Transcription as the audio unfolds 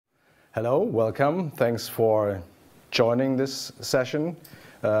Hello, welcome. Thanks for joining this session.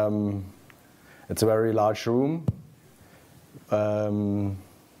 It's a very large room.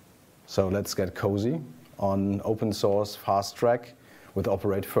 So let's get cozy on open source fast track with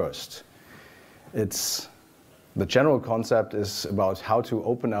Operate First. The general concept is about how to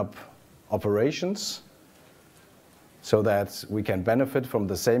open up operations so that we can benefit from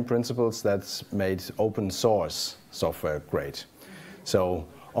the same principles that made open source software great. So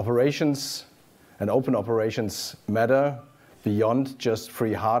operations and open operations matter beyond just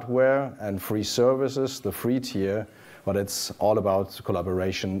free hardware and free services, the free tier, but it's all about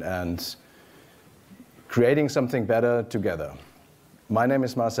collaboration and creating something better together. My name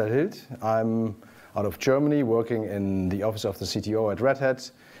is Marcel Hild. I'm out of Germany, working in the office of the CTO at Red Hat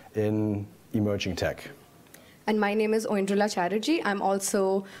in emerging tech. And my name is Oindrilla Chatterjee. I'm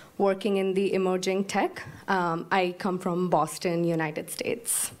also working in the emerging tech. I come from Boston, United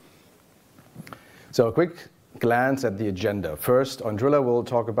States. So a quick glance at the agenda. First, Oindrilla will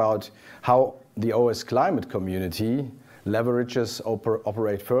talk about how the OS Climate community leverages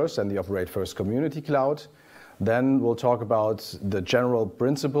Operate First and the Operate First Community Cloud. Then we'll talk about the general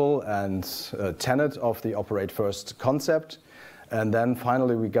principle and tenet of the Operate First concept. And then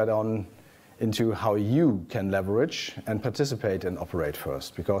finally, we get on into how you can leverage and participate in Operate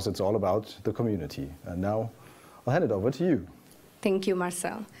First, because it's all about the community. And now I'll hand it over to you. Thank you,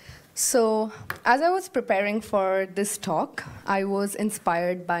 Marcel. So as I was preparing for this talk, I was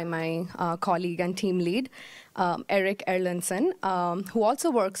inspired by my colleague and team lead, Erik Erlandsen, who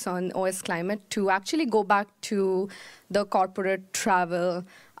also works on OS Climate, to actually go back to the corporate travel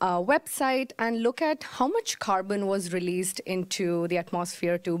website and look at how much carbon was released into the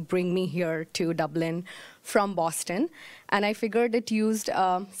atmosphere to bring me here to Dublin from Boston. And I figured it used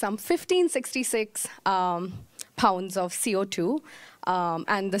some 1566 pounds of CO2,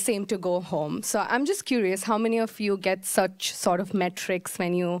 and the same to go home. So I'm just curious, how many of you get such sort of metrics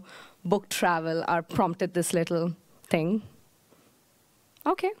when you book travel or prompted this little thing?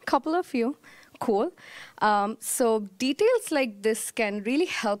 OK, a couple of you. Cool. So details like this can really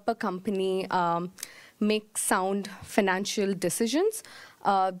help a company make sound financial decisions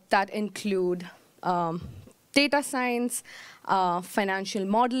that include data science, financial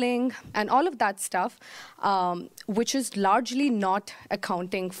modeling, and all of that stuff, which is largely not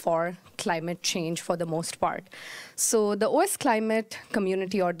accounting for climate change for the most part. So the OS Climate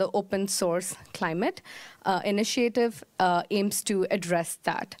community, or the open source climate initiative, aims to address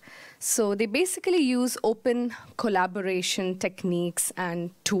that. So they basically use open collaboration techniques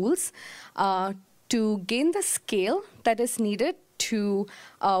and tools to gain the scale that is needed to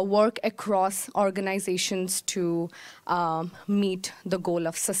work across organizations to meet the goal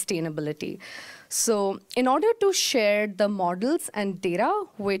of sustainability. So in order to share the models and data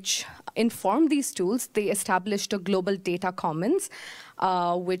which inform these tools, they established a global data commons,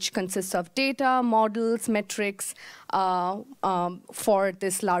 which consists of data, models, metrics for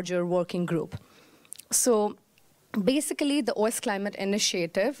this larger working group. So basically, the OS Climate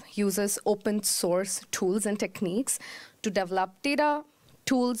initiative uses open source tools and techniques to develop data,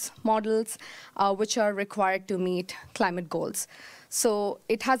 tools, models, which are required to meet climate goals. So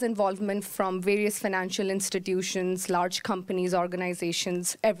it has involvement from various financial institutions, large companies,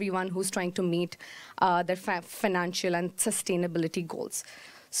 organizations, everyone who's trying to meet their financial and sustainability goals.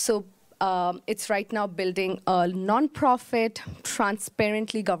 So it's right now building a nonprofit,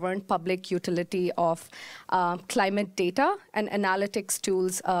 transparently governed public utility of climate data and analytics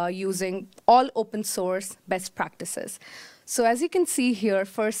tools using all open source best practices. So as you can see here,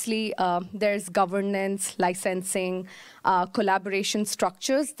 firstly, there's governance, licensing, collaboration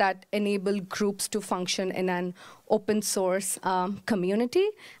structures that enable groups to function in an open source community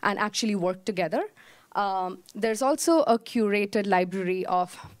and actually work together. There's also a curated library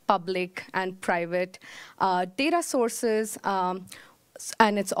of public and private data sources,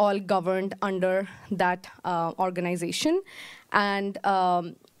 and it's all governed under that organization. And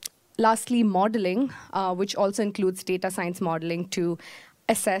lastly, modeling, which also includes data science modeling to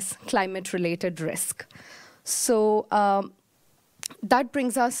assess climate-related risk. So that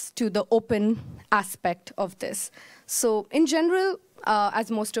brings us to the open aspect of this. So in general,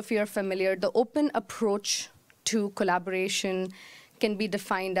 as most of you are familiar, the open approach to collaboration can be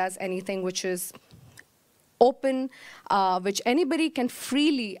defined as anything which is open, which anybody can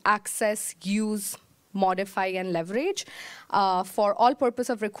freely access, use, modify, and leverage for all purpose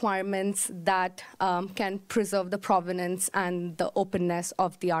of requirements that can preserve the provenance and the openness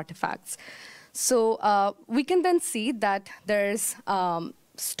of the artifacts. So we can then see that there's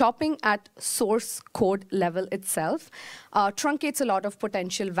stopping at source code level itself truncates a lot of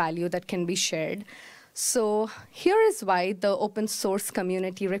potential value that can be shared. So here is why the open source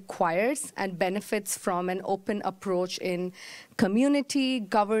community requires and benefits from an open approach in community,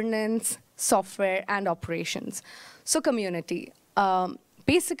 governance, software, and operations. So community,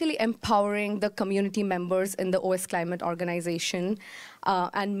 basically empowering the community members in the OS Climate organization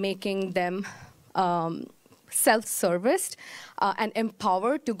and making them self-serviced and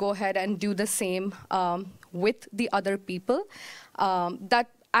empowered to go ahead and do the same with the other people. That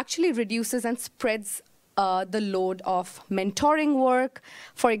actually reduces and spreads the load of mentoring work,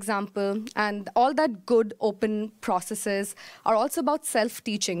 for example, and all that good open processes are also about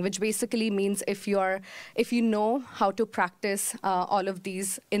self-teaching, which basically means if you know how to practice all of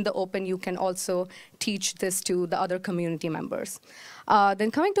these in the open, you can also teach this to the other community members. Then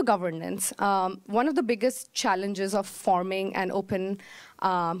coming to governance, one of the biggest challenges of forming an open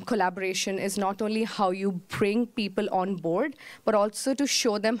collaboration is not only how you bring people on board, but also to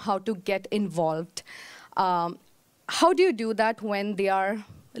show them how to get involved. How do you do that when they are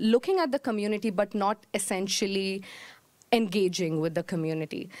looking at the community but not essentially engaging with the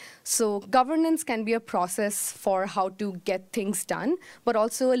community? So governance can be a process for how to get things done, but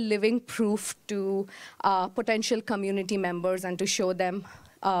also a living proof to potential community members and to show them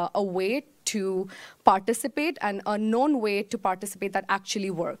a way to participate and a known way to participate that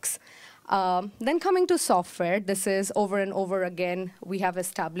actually works. Then coming to software, this is over and over again, we have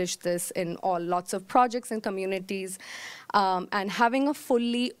established this in lots of projects and communities. And having a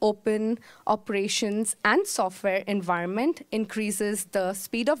fully open operations and software environment increases the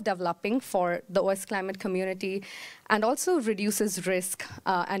speed of developing for the OS Climate community and also reduces risk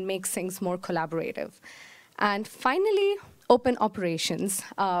and makes things more collaborative. And finally, open operations,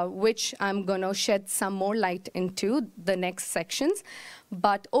 which I'm going to shed some more light into the next sections.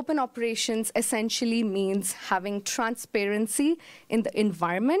 But open operations essentially means having transparency in the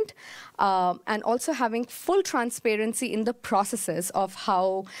environment and also having full transparency in the processes of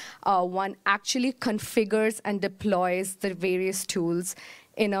how one actually configures and deploys the various tools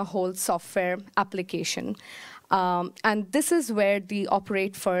in a whole software application. And this is where the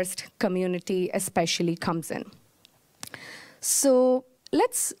Operate First community especially comes in. So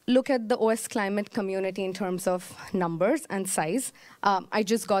let's look at the OS Climate community in terms of numbers and size. I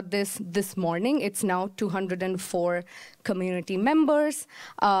just got this morning. It's now 204 community members.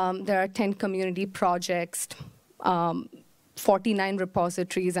 There are 10 community projects, 49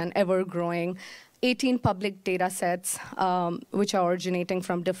 repositories, and ever growing. 18 public data sets, which are originating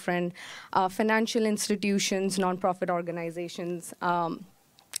from different financial institutions, nonprofit organizations,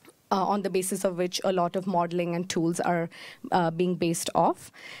 on the basis of which a lot of modeling and tools are being based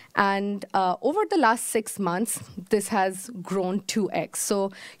off. And over the last 6 months, this has grown 2x.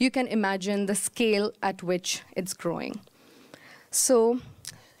 So you can imagine the scale at which it's growing. So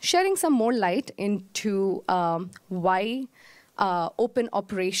sharing some more light into why open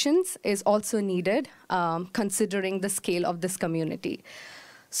operations is also needed, considering the scale of this community.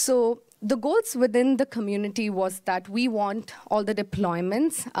 So the goals within the community was that we want all the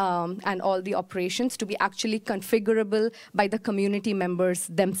deployments and all the operations to be actually configurable by the community members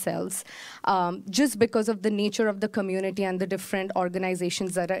themselves. Just because of the nature of the community and the different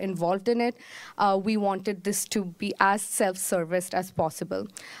organizations that are involved in it, we wanted this to be as self-serviced as possible.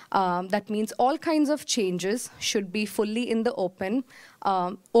 That means all kinds of changes should be fully in the open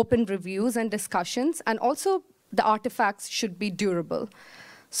reviews and discussions, and also the artifacts should be durable.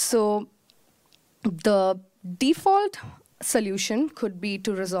 So the default solution could be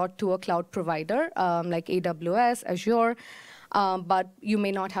to resort to a cloud provider like AWS, Azure, but you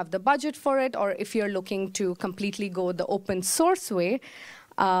may not have the budget for it, or if you're looking to completely go the open source way,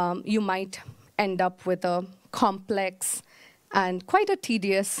 you might end up with a complex and quite a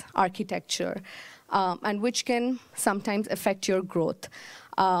tedious architecture, and which can sometimes affect your growth.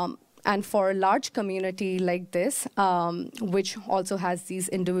 And for a large community like this, which also has these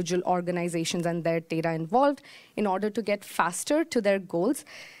individual organizations and their data involved, in order to get faster to their goals,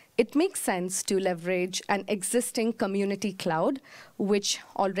 it makes sense to leverage an existing community cloud, which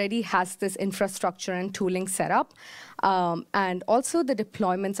already has this infrastructure and tooling set up. And also the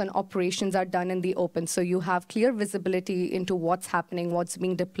deployments and operations are done in the open. So you have clear visibility into what's happening, what's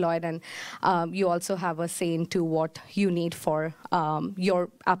being deployed, and you also have a say into what you need for your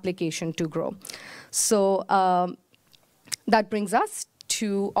application to grow. So that brings us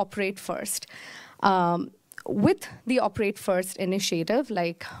to Operate First. With the Operate First initiative,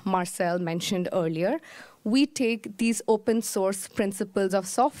 like Marcel mentioned earlier, we take these open source principles of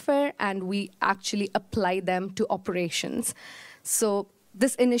software and we actually apply them to operations. So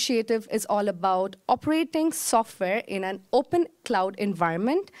this initiative is all about operating software in an open cloud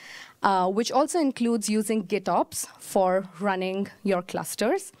environment, which also includes using GitOps for running your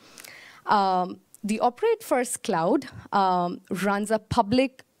clusters. The Operate First Cloud runs a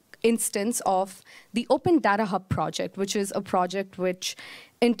public instance of the Open Data Hub project, which is a project which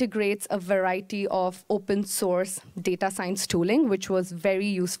integrates a variety of open source data science tooling, which was very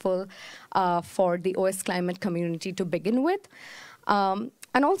useful for the OS Climate community to begin with. And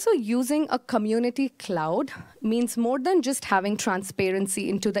also using a community cloud means more than just having transparency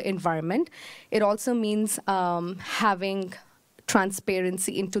into the environment. It also means having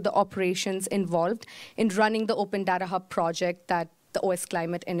transparency into the operations involved in running the Open Data Hub project that the OS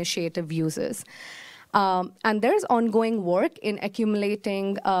Climate initiative uses. And there's ongoing work in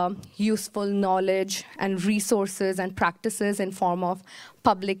accumulating useful knowledge and resources and practices in form of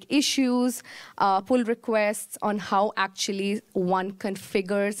public issues, pull requests on how actually one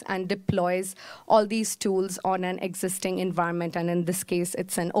configures and deploys all these tools on an existing environment. And in this case,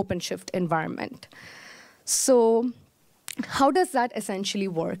 it's an OpenShift environment. So how does that essentially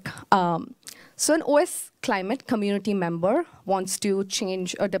work? So an OS Climate community member wants to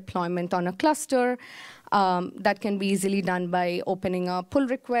change a deployment on a cluster. That can be easily done by opening a pull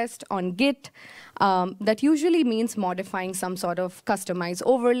request on Git. That usually means modifying some sort of customized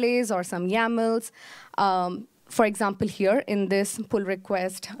overlays or some YAMLs. For example, here in this pull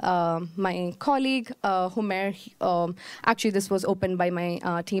request, my colleague, Humer, actually this was opened by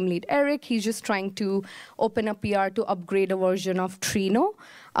my team lead, Eric. He's just trying to open a PR to upgrade a version of Trino.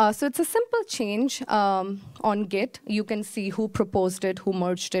 So it's a simple change on Git. You can see who proposed it, who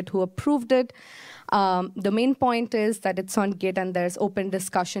merged it, who approved it. The main point is that it's on Git, and there's open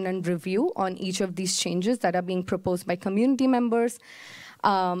discussion and review on each of these changes that are being proposed by community members.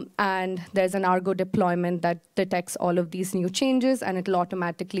 And there's an Argo deployment that detects all of these new changes, and it'll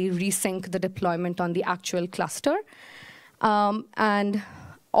automatically resync the deployment on the actual cluster. And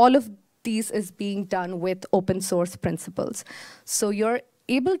all of these is being done with open source principles. So you're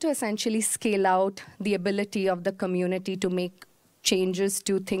able to essentially scale out the ability of the community to make changes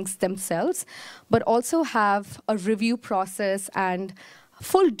to things themselves, but also have a review process and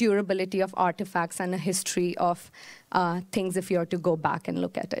full durability of artifacts and a history of things if you are to go back and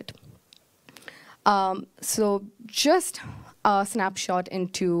look at it. So just a snapshot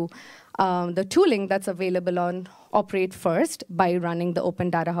into the tooling that's available on Operate First by running the Open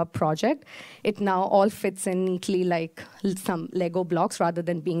Data Hub project. It now all fits in neatly like some Lego blocks rather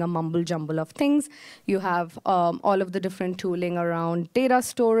than being a mumble jumble of things. You have all of the different tooling around data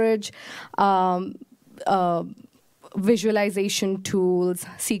storage, visualization tools,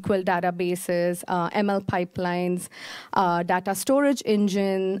 SQL databases, ML pipelines, data storage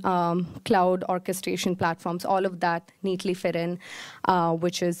engine, cloud orchestration platforms, all of that neatly fit in,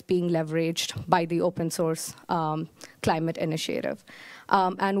 which is being leveraged by the open source climate initiative.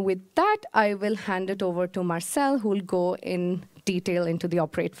 And with that, I will hand it over to Marcel, who will go in detail into the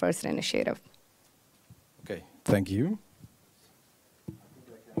Operate First initiative. Okay, thank you.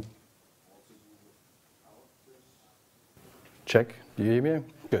 Check, do you hear me?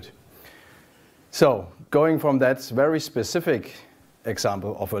 Good. So, going from that very specific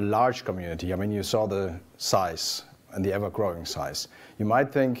example of a large community, I mean, you saw the size and the ever-growing size. You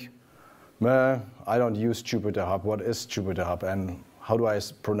might think, I don't use Jupyter Hub. What is Jupyter Hub? And how do I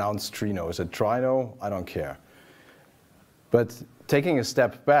pronounce Trino? Is it Trino? I don't care. But taking a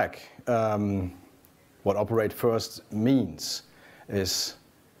step back, what Operate First means is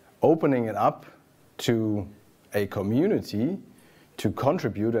opening it up to a community to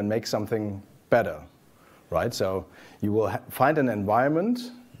contribute and make something better, right? So you will find an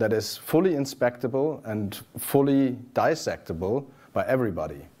environment that is fully inspectable and fully dissectable by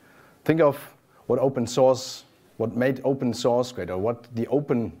everybody. Think of what made open source great, or what the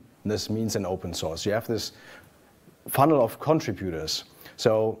openness means in open source. You have this funnel of contributors.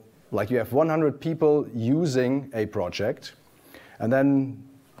 So like you have 100 people using a project, and then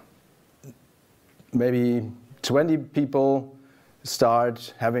maybe 20 people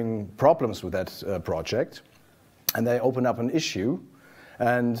start having problems with that project, and they open up an issue,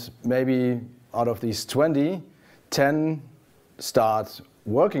 and maybe out of these 20, 10 start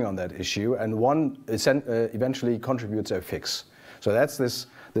working on that issue, and one eventually contributes a fix. So that's this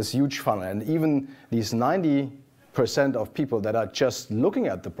huge funnel, and even these 90% of people that are just looking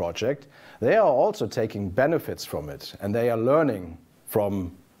at the project, they are also taking benefits from it, and they are learning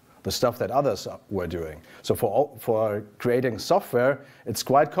from the stuff that others were doing. So for creating software, it's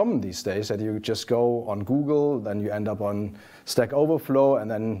quite common these days that you just go on Google, then you end up on Stack Overflow,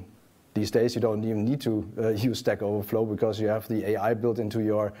 and then These days, you don't even need to use Stack Overflow because you have the AI built into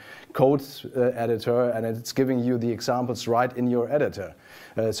your code editor, and it's giving you the examples right in your editor.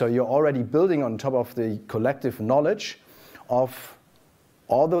 So you're already building on top of the collective knowledge of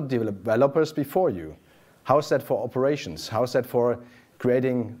all the developers before you. How's that for operations? How's that for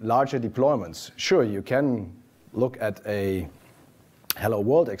creating larger deployments? Sure, you can look at a Hello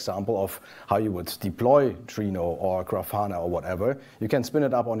World example of how you would deploy Trino or Grafana or whatever. You can spin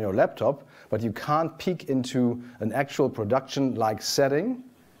it up on your laptop, but you can't peek into an actual production-like setting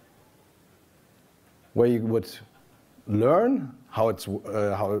where you would learn how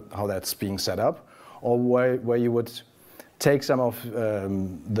that's being set up, or where you would take some of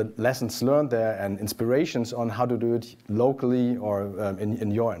the lessons learned there and inspirations on how to do it locally or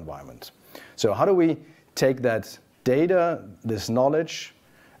in your environment. So how do we take that data, this knowledge,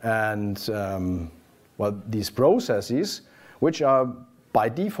 and well, these processes, which are by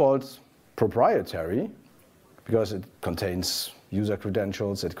default proprietary, because it contains user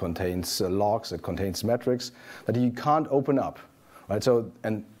credentials, it contains logs, it contains metrics that you can't open up, right? So,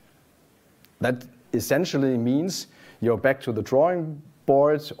 and that essentially means you're back to the drawing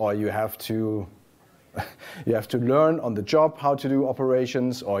board, or you have to learn on the job how to do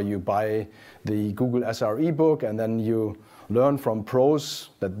operations, or you buy the Google SRE book and then you learn from pros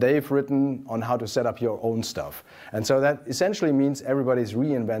that they've written on how to set up your own stuff. And so that essentially means everybody's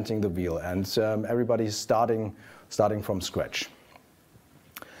reinventing the wheel, and everybody's starting from scratch.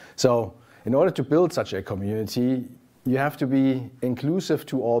 So in order to build such a community, you have to be inclusive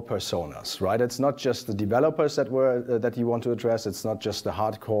to all personas, right? It's not just the developers that you want to address. It's not just the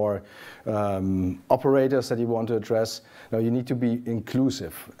hardcore operators that you want to address. No, you need to be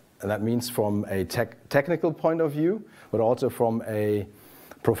inclusive. And that means from a technical point of view, but also from a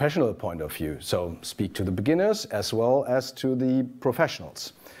professional point of view. So speak to the beginners as well as to the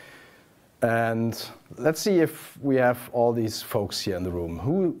professionals. And let's see if we have all these folks here in the room.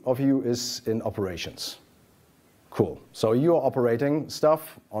 Who of you is in operations? Cool. So you're operating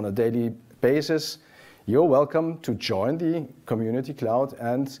stuff on a daily basis. You're welcome to join the community cloud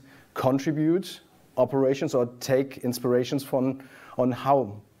and contribute operations or take inspirations on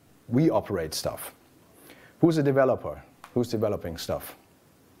how we operate stuff. Who's a developer? Who's developing stuff?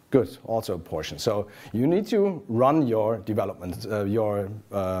 Good, also a portion. So you need to run your development, your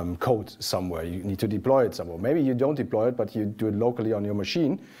code somewhere. You need to deploy it somewhere. Maybe you don't deploy it, but you do it locally on your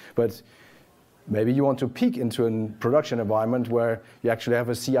machine. But maybe you want to peek into a production environment where you actually have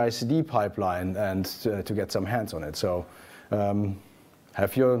a CI/CD pipeline and to get some hands on it. So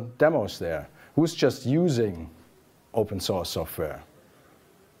have your demos there. Who's just using open source software?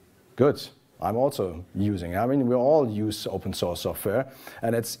 Good. I'm also using. I mean, we all use open source software,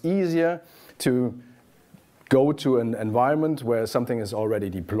 and it's easier to go to an environment where something is already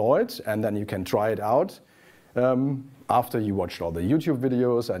deployed, and then you can try it out after you watched all the YouTube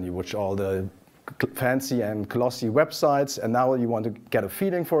videos and you watch all the fancy and glossy websites, and now you want to get a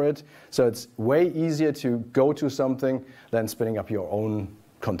feeling for it. So it's way easier to go to something than spinning up your own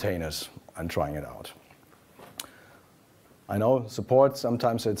containers and trying it out. I know support,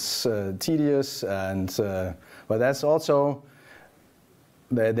 sometimes it's tedious, and but that's also,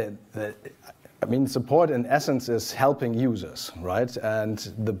 I mean, support in essence is helping users, right? And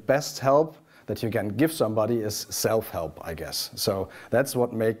the best help that you can give somebody is self-help, I guess. So that's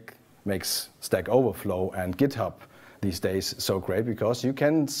what makes Stack Overflow and GitHub these days so great, because you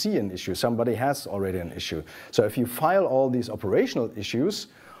can see an issue. Somebody has already an issue. So if you file all these operational issues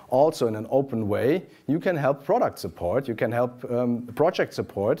also in an open way, you can help product support, you can help project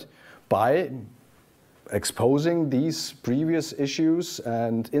support by exposing these previous issues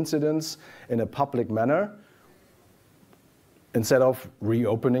and incidents in a public manner instead of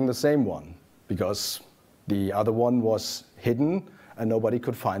reopening the same one, because the other one was hidden and nobody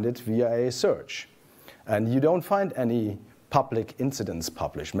could find it via a search. And you don't find any public incidents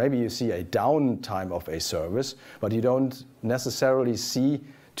published. Maybe you see a downtime of a service, but you don't necessarily see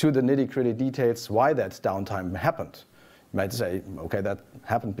to the nitty-gritty details why that downtime happened. You might say, okay, that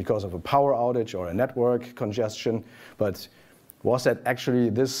happened because of a power outage or a network congestion, but was that actually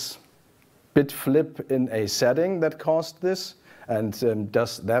this bit flip in a setting that caused this? And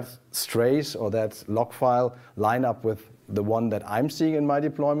does that trace or that log file line up with the one that I'm seeing in my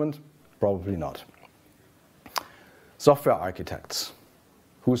deployment? Probably not. Software architects.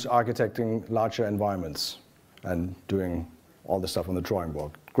 Who's architecting larger environments and doing all the stuff on the drawing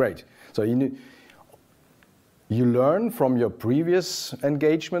board? Great. So you learn from your previous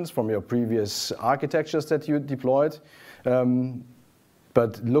engagements, from your previous architectures that you deployed,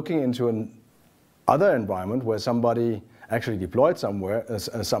 but looking into an other environment where somebody actually deployed somewhere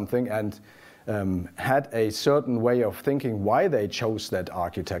something and had a certain way of thinking why they chose that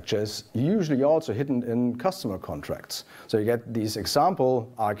architecture is usually also hidden in customer contracts. So you get these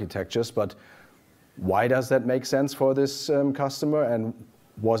example architectures, but why does that make sense for this customer? And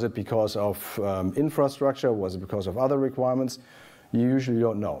was it because of infrastructure? Was it because of other requirements? You usually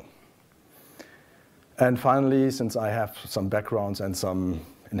don't know. And finally, since I have some backgrounds and some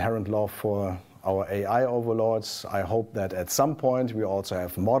inherent love for our AI overlords, I hope that at some point we also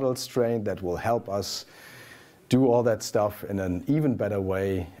have models trained that will help us do all that stuff in an even better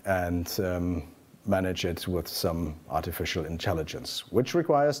way and manage it with some artificial intelligence, which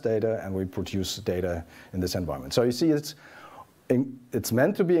requires data, and we produce data in this environment. So you see, it's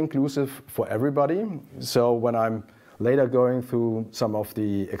meant to be inclusive for everybody. So when I'm later going through some of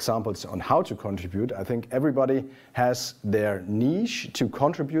the examples on how to contribute, I think everybody has their niche to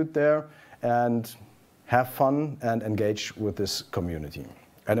contribute there and have fun and engage with this community.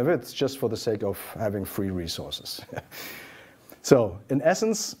 And if it's just for the sake of having free resources. So in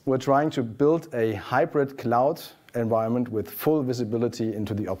essence, we're trying to build a hybrid cloud environment with full visibility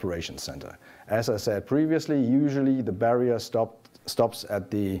into the operations center. As I said previously, usually the barrier stops at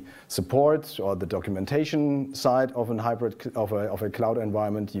the support or the documentation side of a cloud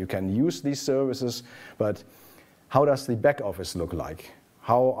environment. You can use these services, but how does the back office look like?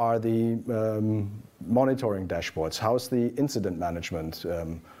 How are the monitoring dashboards? How's the incident management?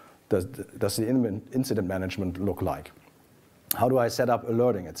 Does the incident management look like? How do I set up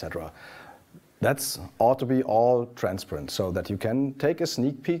alerting, etc.? That's ought to be all transparent so that you can take a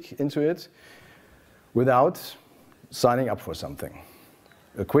sneak peek into it without signing up for something.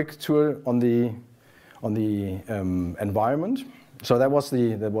 A quick tour on the environment. So that was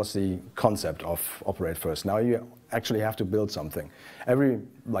the concept of Operate First. Now you actually have to build something. Red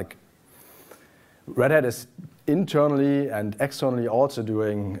Hat is internally and externally also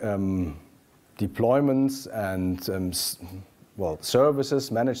doing deployments and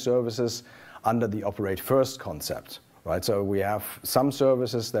services, managed services under the Operate First concept, right? So we have some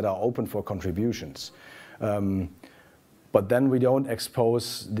services that are open for contributions. But then we don't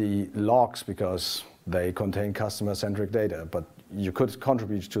expose the logs because they contain customer-centric data, but you could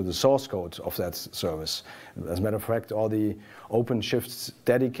contribute to the source code of that service. As a matter of fact, all the OpenShift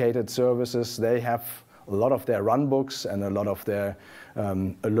dedicated services, they have a lot of their runbooks and a lot of their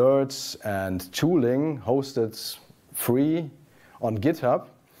alerts and tooling hosted free on GitHub,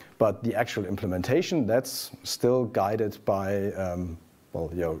 but the actual implementation, that's still guided by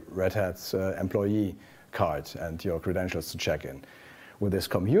your Red Hat employee card and your credentials to check in. With this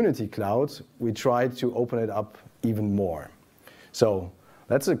community cloud, we try to open it up even more. So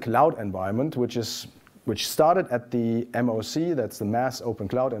that's a cloud environment which started at the MOC, that's the Mass Open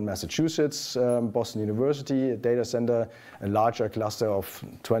Cloud in Massachusetts, Boston University, a data center, a larger cluster of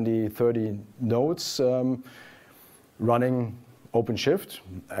 20, 30 nodes running OpenShift.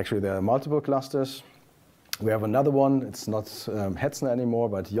 Actually, there are multiple clusters. We have another one, it's not Hetzner anymore,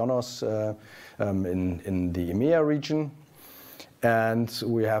 but Jonas in the EMEA region. And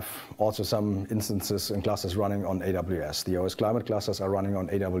we have also some instances and clusters running on AWS. The OS Climate clusters are running on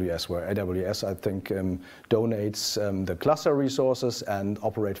AWS, where AWS, I think, donates the cluster resources, and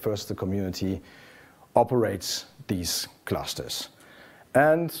Operate First, the community, operates these clusters.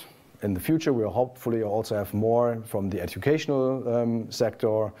 And in the future, we'll hopefully also have more from the educational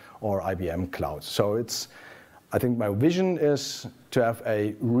sector or IBM Cloud. So I think my vision is to have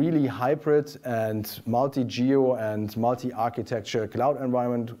a really hybrid and multi-geo and multi-architecture cloud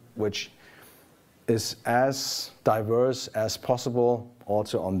environment, which is as diverse as possible,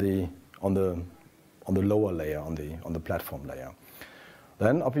 also on the lower layer, on the platform layer.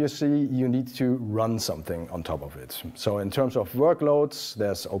 Then obviously you need to run something on top of it. So in terms of workloads,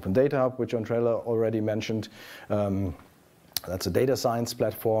 there's Open Data Hub, which Oindrilla already mentioned. That's a data science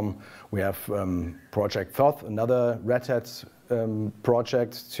platform. We have Project Thoth, another Red Hat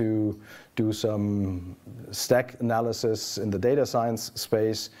project to do some stack analysis in the data science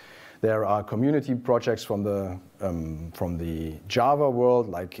space. There are community projects from the Java world,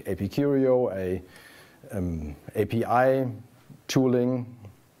 like APQurio, API tooling.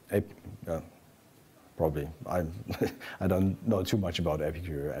 Probably. I don't know too much about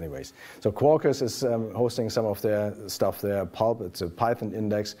APQurio anyways. So Quarkus is hosting some of their stuff there. Pulp, it's a Python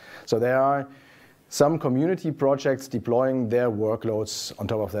index. So there are some community projects deploying their workloads on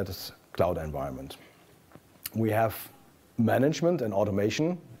top of that cloud environment. We have management and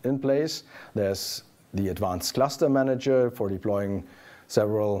automation in place. There's the Advanced Cluster Manager for deploying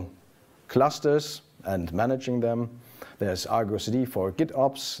several clusters and managing them. there's Argo CD for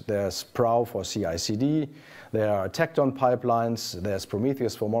GitOps, there's Prow for CI/CD, there are Tecton pipelines, there's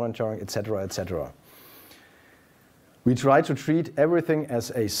Prometheus for monitoring, etc., etc. We try to treat everything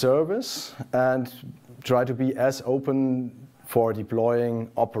as a service and try to be as open for deploying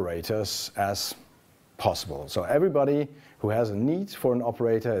operators as possible. So everybody who has a need for an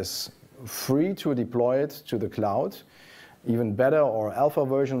operator is free to deploy it to the cloud, even better or alpha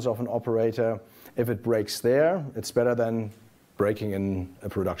versions of an operator. If it breaks there, it's better than breaking in a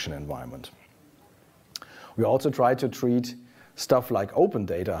production environment. We also try to treat stuff like Open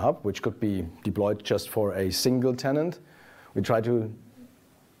Data Hub, which could be deployed just for a single tenant. We try to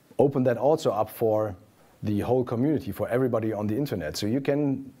open that also up for the whole community, for everybody on the internet. So you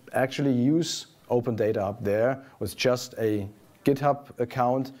can actually use Open Data Hub there with just a GitHub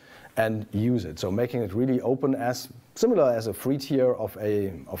account and use it. So making it really open, as similar as a free tier of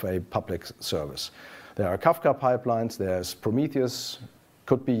a public service. There are Kafka pipelines, there's Prometheus,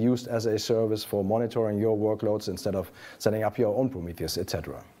 could be used as a service for monitoring your workloads instead of setting up your own Prometheus,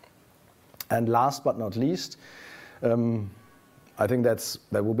 etc. And last but not least, I think that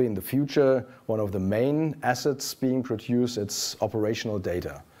will be in the future one of the main assets being produced. It's operational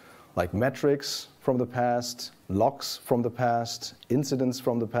data, like metrics from the past, logs from the past, incidents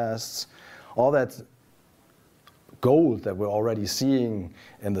from the past, all that gold that we're already seeing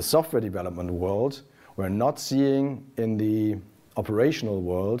in the software development world, we're not seeing in the operational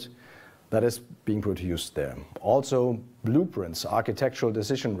world that is being produced there. Also blueprints, architectural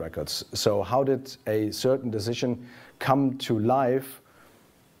decision records. So how did a certain decision come to life?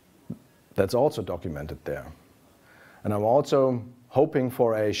 That's also documented there. And I'm also hoping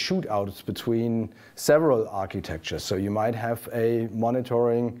for a shootout between several architectures. So you might have a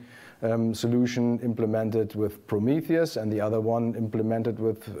monitoring solution implemented with Prometheus and the other one implemented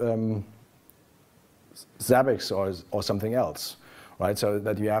with Zabbix or something else, right? So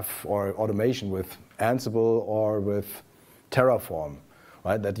that you have, or automation with Ansible or with Terraform,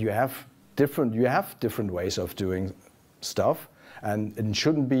 right? That you have different ways of doing stuff, and it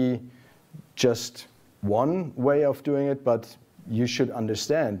shouldn't be just one way of doing it, but you should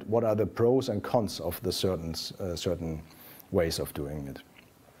understand what are the pros and cons of the certain ways of doing it.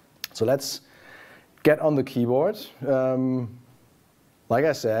 So let's get on the keyboard. Like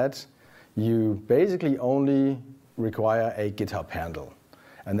I said, you basically only require a GitHub handle.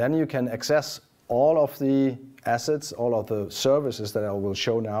 And then you can access all of the assets, all of the services that I will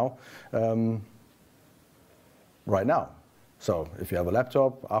show now, right now. So if you have a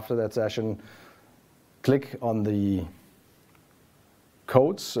laptop after that session, click on the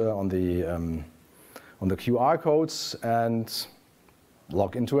codes, on the QR codes, and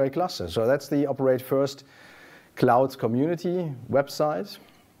log into a cluster. So that's the Operate First Cloud community website.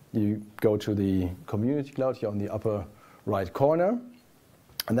 You go to the community cloud here on the upper right corner,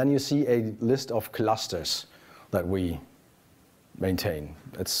 and then you see a list of clusters that we maintain.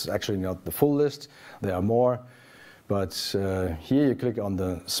 It's actually not the full list, there are more, but here you click on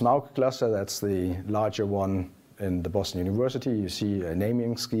the Smaug cluster, that's the larger one in the Boston University. You see a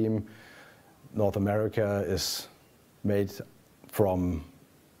naming scheme. North America is made from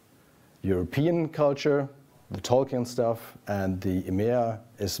European culture, the Tolkien stuff, and the EMEA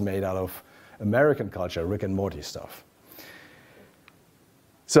is made out of American culture, Rick and Morty stuff.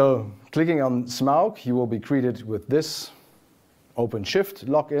 So clicking on Smaug, you will be greeted with this OpenShift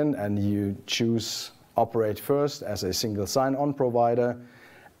login, and you choose Operate First as a single sign-on provider,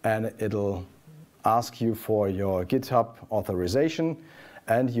 and it'll ask you for your GitHub authorization,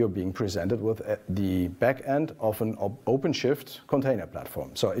 and you're being presented with the back end of an OpenShift container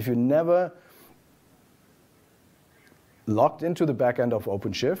platform. So if you never logged into the back end of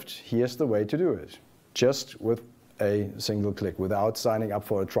OpenShift, here's the way to do it. Just with a single click, without signing up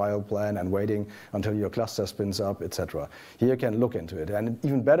for a trial plan and waiting until your cluster spins up, etc. Here you can look into it. And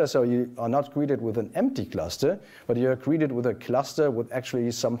even better, so you are not greeted with an empty cluster, but you're greeted with a cluster with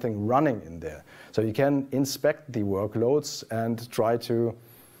actually something running in there. So you can inspect the workloads and try to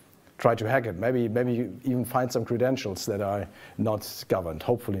hack it. Maybe you even find some credentials that are not governed,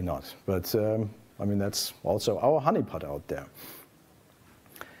 hopefully not. But I mean, that's also our honeypot out there.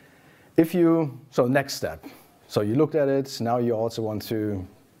 So next step. So you looked at it, now you also want to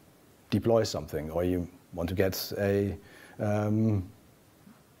deploy something, or you want to get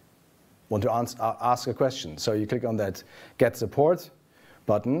ask a question. So you click on that Get Support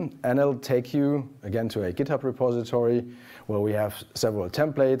button, and it'll take you again to a GitHub repository where we have several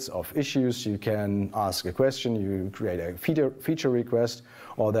templates of issues. You can ask a question, you create a feature request,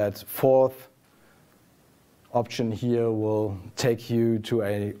 or that fourth option here will take you to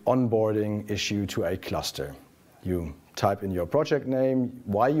an onboarding issue to a cluster. You type in your project name,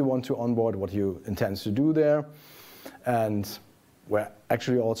 why you want to onboard, what you intend to do there. And we're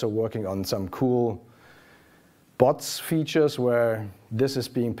actually also working on some cool bots features where this is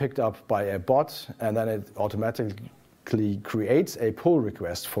being picked up by a bot, and then it automatically creates a pull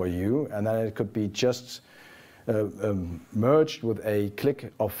request for you, and then it could be just merged with a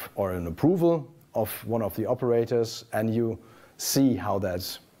click of or an approval of one of the operators, and you see how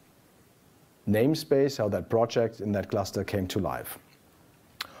that namespace, how that project in that cluster came to life.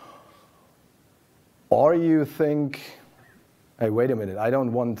 Or you think, hey, wait a minute, I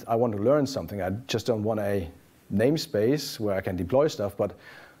want to learn something. I just don't want a namespace where I can deploy stuff, but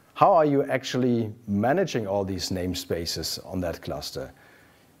how are you actually managing all these namespaces on that cluster?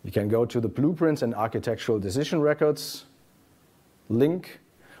 You can go to the blueprints and architectural decision records link,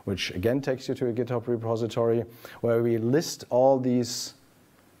 which again takes you to a GitHub repository, where we list all these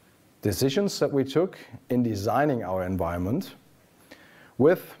decisions that we took in designing our environment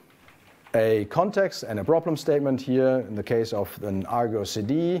with a context and a problem statement here in the case of an Argo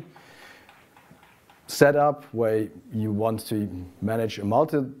CD setup where you want to manage a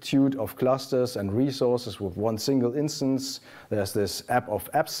multitude of clusters and resources with one single instance. There's this app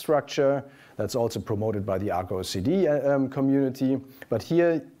of apps structure that's also promoted by the Argo CD community. But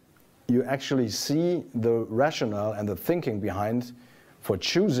here you actually see the rationale and the thinking behind for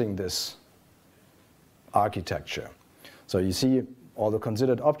choosing this architecture. So you see all the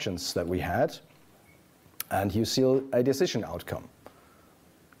considered options that we had, and you see a decision outcome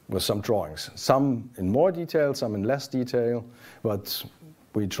with some drawings, some in more detail, some in less detail, but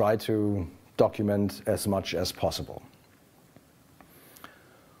we try to document as much as possible.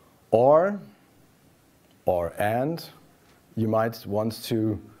 And you might want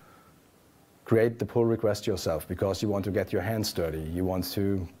to create the pull request yourself because you want to get your hands dirty. You want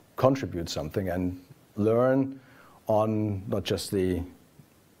to contribute something and learn on not just the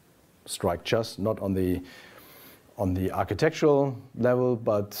not on the architectural level,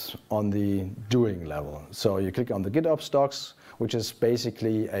 but on the doing level. So you click on the GitOps docs, which is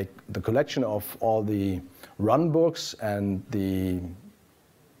basically the collection of all the runbooks and the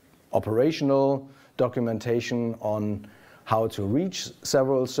operational documentation on how to reach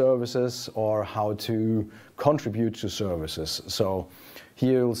several services or how to contribute to services. So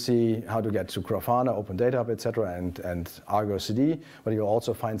here you'll see how to get to Grafana, Open Data Hub, etc., and Argo CD, but you'll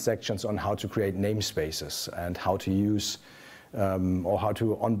also find sections on how to create namespaces and how to use or how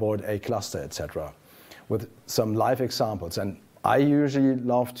to onboard a cluster, etc., with some live examples. And I usually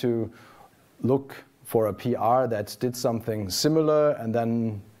love to look for a PR that did something similar and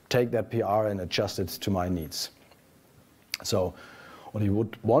then take that PR and adjust it to my needs. So what you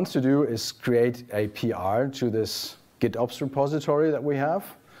would want to do is create a PR to this GitOps repository that we have.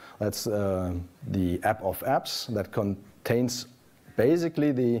 That's the app of apps that contains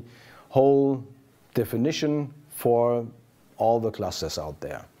basically the whole definition for all the clusters out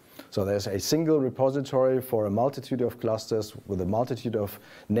there. So there's a single repository for a multitude of clusters with a multitude of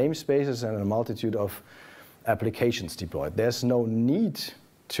namespaces and a multitude of applications deployed. There's no need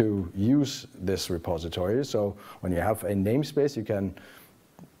to use this repository. So when you have a namespace, you can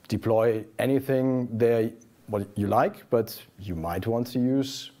deploy anything there what you like, but you might want to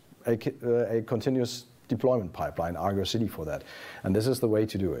use a continuous deployment pipeline, Argo CD, for that. And this is the way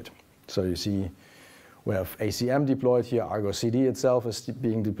to do it. So you see we have ACM deployed here, Argo CD itself is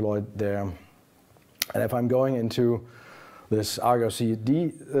being deployed there. And if I'm going into this Argo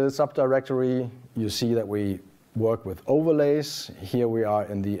CD subdirectory, you see that we work with overlays. Here we are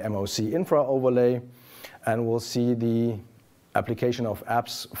in the MOC infra overlay, and we'll see the application of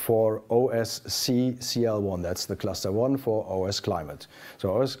apps for OSC CL1. That's the cluster 1 for OS Climate.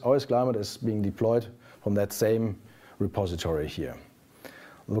 So OS Climate is being deployed from that same repository here.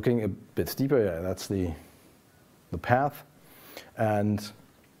 Looking a bit deeper, yeah, that's the path. And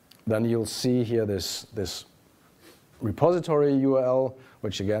then you'll see here this repository URL,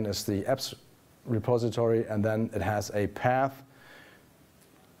 which again is the apps repository, and then it has a path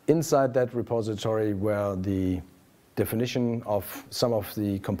inside that repository where the definition of some of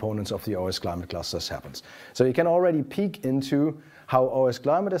the components of the OS Climate clusters happens. So you can already peek into how OS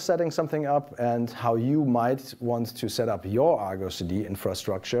Climate is setting something up and how you might want to set up your Argo CD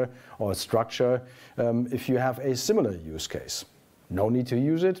infrastructure or structure if you have a similar use case. No need to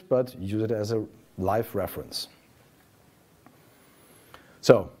use it, but use it as a live reference.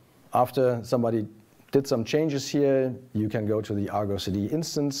 So after somebody did some changes here, you can go to the Argo CD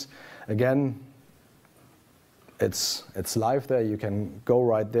instance. Again, it's live there. You can go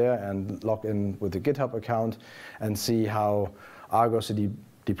right there and log in with the GitHub account and see how Argo CD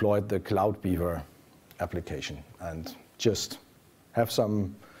deployed the Cloud Beaver application. And just have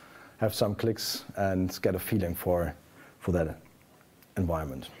some clicks and get a feeling for that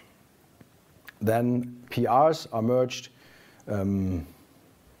environment. Then PRs are merged. No,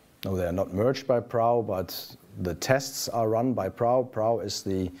 they are not merged by PROW, but the tests are run by PROW. PROW is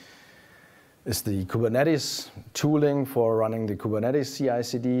the Kubernetes tooling for running the Kubernetes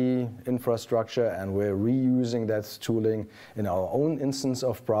CI/CD infrastructure, and we're reusing that tooling in our own instance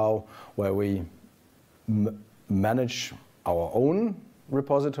of PROW, where we manage our own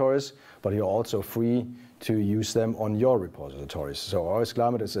repositories, but you're also free to use them on your repositories. So OS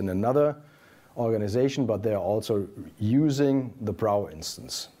Climate is in another organization, but they're also using the PROW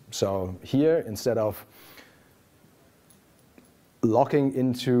instance. So here, instead of locking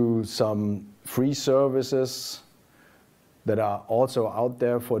into some free services that are also out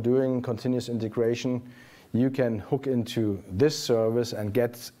there for doing continuous integration, you can hook into this service and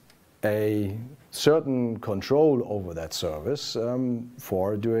get a certain control over that service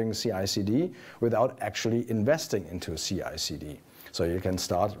for doing CI/CD without actually investing into CI/CD. So you can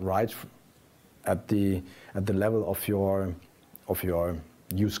start right at the level of your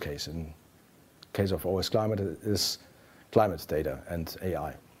use case. In case of OS Climate, it is climate data and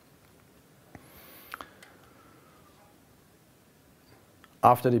AI.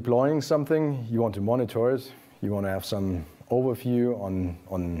 After deploying something, you want to monitor it. You want to have some overview on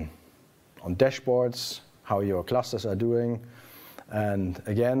dashboards, how your clusters are doing. And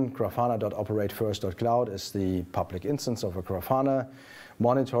again, grafana.operateFirst.cloud is the public instance of a Grafana,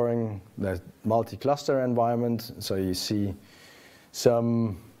 monitoring the multi-cluster environment. So you see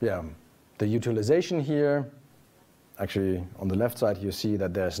the utilization here. Actually, on the left side, you see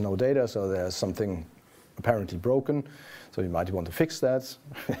that there's no data, so there's something apparently broken. So you might want to fix that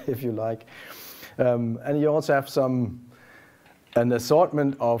if you like. And you also have an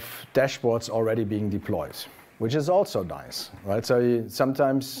assortment of dashboards already being deployed, which is also nice, right? So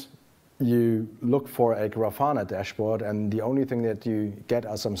sometimes you look for a Grafana dashboard, and the only thing that you get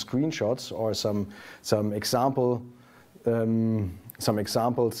are some screenshots or some examples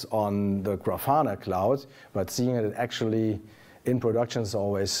on the Grafana cloud, but seeing it actually in production is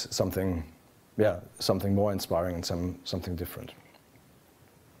always something more inspiring and something different.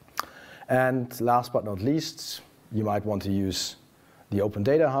 And last but not least, you might want to use the Open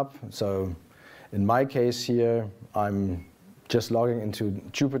Data Hub. So in my case here, I'm just logging into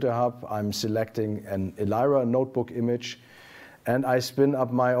Jupyter Hub. I'm selecting an Elira notebook image, and I spin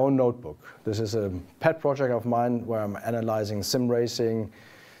up my own notebook. This is a pet project of mine where I'm analyzing sim racing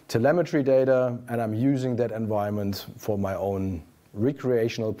telemetry data, and I'm using that environment for my own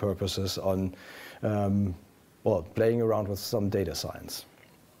recreational purposes on, playing around with some data science.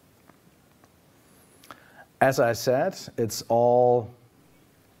 As I said,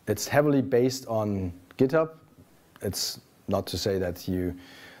 it's heavily based on GitHub. It's not to say that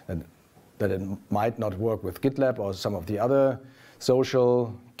it might not work with GitLab or some of the other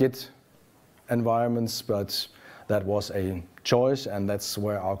social Git environments, but that was a choice, and that's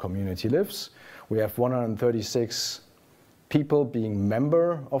where our community lives. We have 136 people being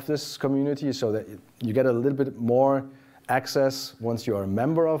member of this community, so that you get a little bit more access once you are a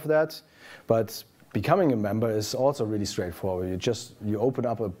member of that. But becoming a member is also really straightforward. You open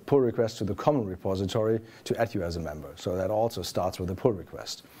up a pull request to the common repository to add you as a member. So that also starts with a pull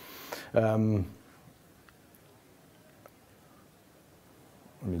request. Let me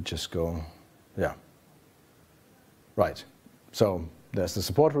just go, Right. So there's the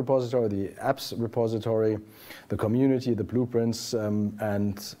support repository, the apps repository, the community, the blueprints,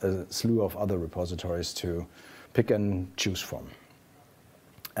 and a slew of other repositories to pick and choose from.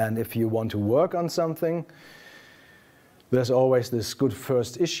 And if you want to work on something, there's always this good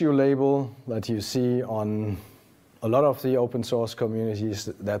first issue label that you see on a lot of the open source communities.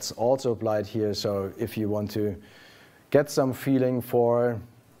 That's also applied here. So if you want to get some feeling for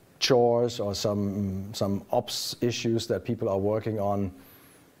chores or some ops issues that people are working on,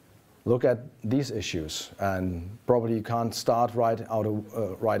 look at these issues. And probably you can't start right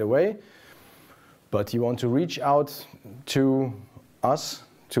away, but you want to reach out to us,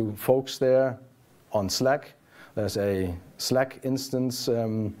 to folks there on Slack. There's a Slack instance,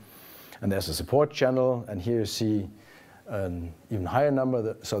 and there's a support channel, and here you see an even higher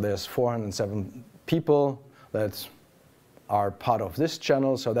number. So there's 407 people that are part of this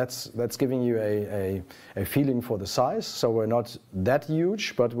channel, so that's giving you a feeling for the size. So we're not that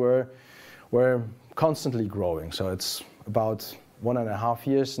huge, but we're constantly growing. So it's about 1.5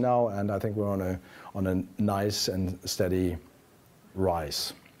 years now, and I think we're on a nice and steady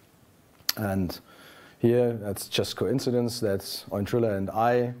rise. And here. That's just coincidence that Oindrilla and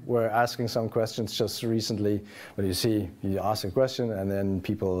I were asking some questions just recently. But you see, you ask a question and then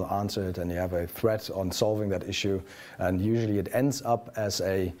people answer it and you have a thread on solving that issue. And usually it ends up as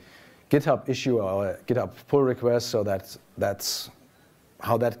a GitHub issue or a GitHub pull request, so that's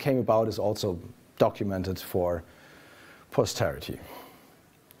how that came about is also documented for posterity.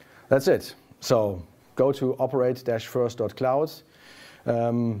 That's it. So go to operate-first.cloud,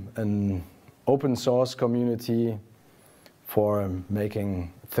 an open source community for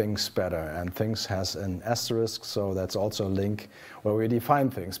making things better. And things has an asterisk, so that's also a link where we define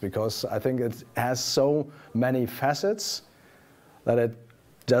things, because I think it has so many facets that it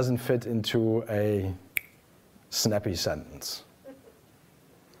doesn't fit into a snappy sentence.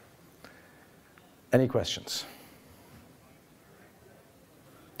 Any questions?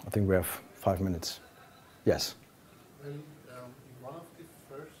 I think we have 5 minutes. Yes? Well, in one of the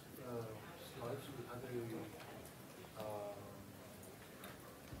first slides, we had a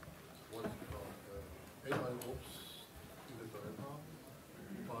what is it called? AI ops in the diagram.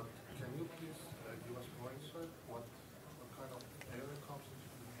 But can you please give us more insight? What kind of AI comes into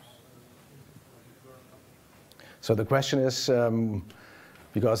this? So the question is,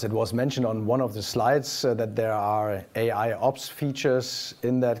 because it was mentioned on one of the slides that there are AI ops features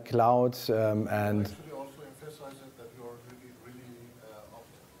in that cloud, and actually also emphasize it that you're really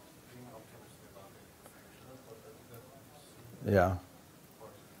being optimistic about it. But yeah.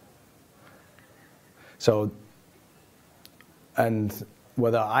 So, and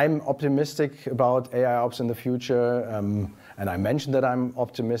whether I'm optimistic about AI ops in the future, and I mentioned that I'm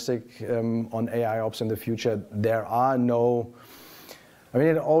optimistic on AI ops in the future, there are no, I mean,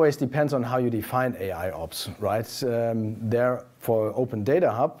 it always depends on how you define AI ops, right? There, for Open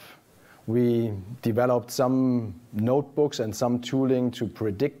Data Hub, we developed some notebooks and some tooling to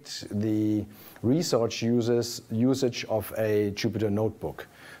predict the resource usage of a Jupyter notebook.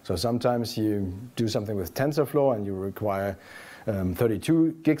 So sometimes you do something with TensorFlow and you require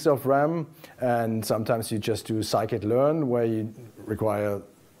 32 gigs of RAM, and sometimes you just do scikit-learn where you require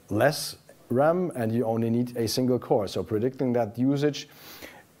less RAM and you only need a single core. So predicting that usage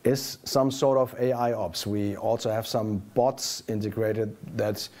is some sort of AI ops. We also have some bots integrated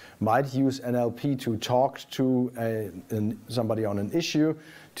that might use NLP to talk to somebody on an issue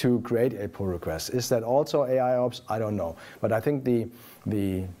to create a pull request. Is that also AI ops? I don't know. But I think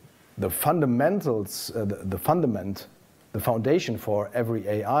the fundamentals, the foundation for every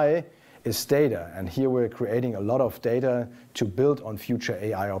AI is data. And here we're creating a lot of data to build on future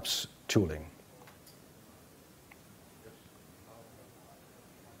AI ops tooling.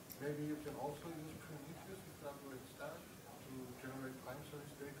 maybe you can also use Prometheus if that were established to generate time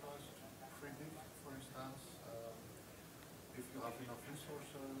series data to predict, for instance, if you have enough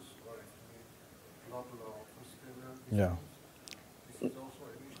resources or if you need blah blah scalar. Yeah. This is also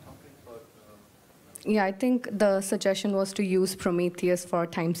a niche topic, but yeah, I think the suggestion was to use Prometheus for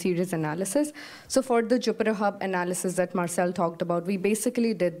time series analysis. So for the Jupyter Hub analysis that Marcel talked about, we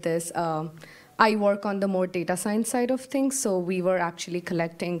basically did this. I work on the more data science side of things, so we were actually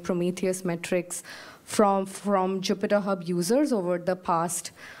collecting Prometheus metrics from Jupyter Hub users over the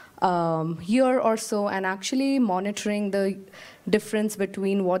past year or so, and actually monitoring the difference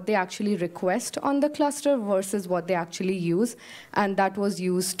between what they actually request on the cluster versus what they actually use. And that was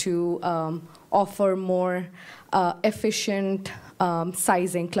used to offer more efficient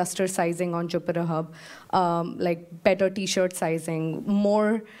sizing, cluster sizing on Jupyter Hub, like better t-shirt sizing,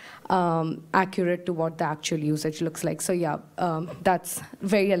 more accurate to what the actual usage looks like. So yeah, that's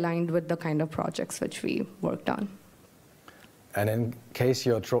very aligned with the kind of projects which we worked on. And in case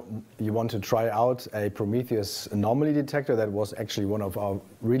you want to try out a Prometheus anomaly detector, that was actually one of our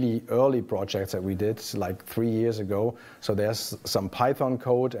really early projects that we did like 3 years ago. So there's some Python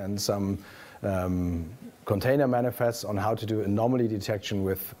code and some container manifests on how to do anomaly detection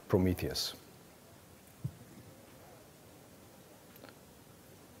with Prometheus.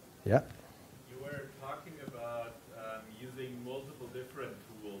 Yeah? You were talking about using multiple different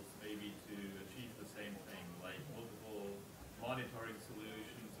tools maybe to achieve the same thing, like multiple monitoring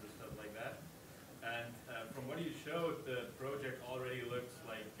solutions or stuff like that. And from what you showed, the project already looks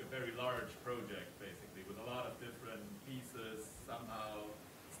like a very large project, basically, with a lot of different pieces somehow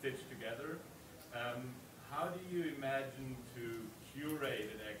stitched together. How do you imagine to curate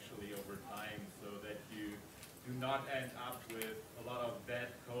it actually over time so that you do not end up with a lot of dead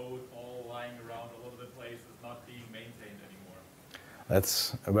code all lying around all over the place, not being maintained anymore?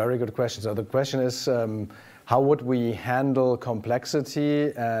 That's a very good question. So the question is, how would we handle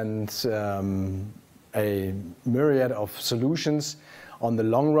complexity and a myriad of solutions on the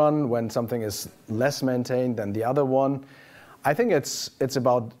long run when something is less maintained than the other one. I think it's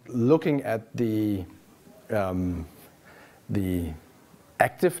about looking at the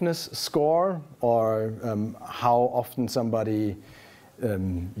activeness score, or how often somebody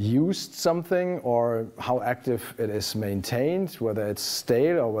used something, or how active it is maintained, whether it's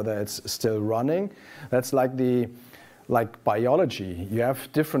stale or whether it's still running. That's like biology. You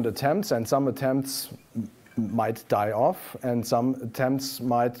have different attempts, and some attempts might die off and some attempts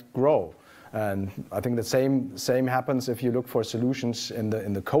might grow. And I think the same happens if you look for solutions in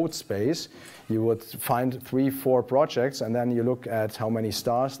the code space. You would find 3, 4 projects, and then you look at how many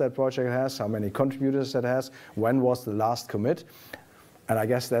stars that project has, how many contributors it has, when was the last commit. And I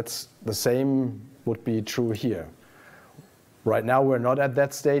guess that's the same would be true here. Right now we're not at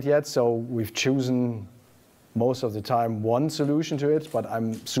that state yet, so we've chosen most of the time one solution to it, but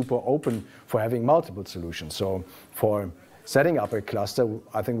I'm super open for having multiple solutions. So for setting up a cluster,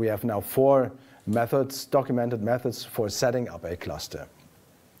 I think we have now 4 methods, documented methods for setting up a cluster.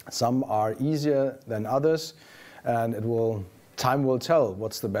 Some are easier than others, and time will tell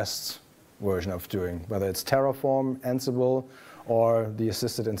what's the best version of doing, whether it's Terraform, Ansible, or the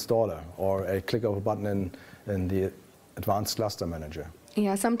assisted installer, or a click of a button in the advanced cluster manager.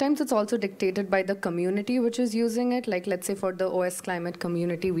 Yeah, sometimes it's also dictated by the community which is using it. Like, let's say for the OS Climate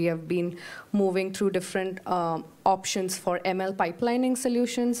community, we have been moving through different options for ML pipelining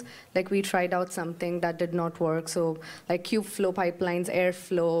solutions. Like, we tried out something that did not work. So like Kubeflow pipelines,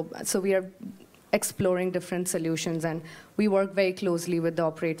 Airflow. So we are exploring different solutions, and we work very closely with the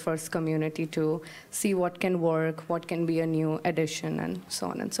Operate First community to see what can work, what can be a new addition, and so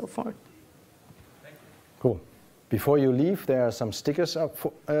on and so forth. Cool. Before you leave, there are some stickers up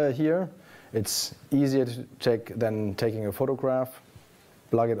here. It's easier to take than taking a photograph.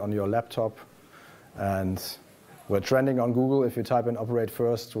 Plug it on your laptop. And we're trending on Google. If you type in Operate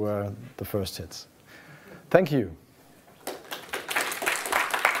First, we're the first hits. Thank you.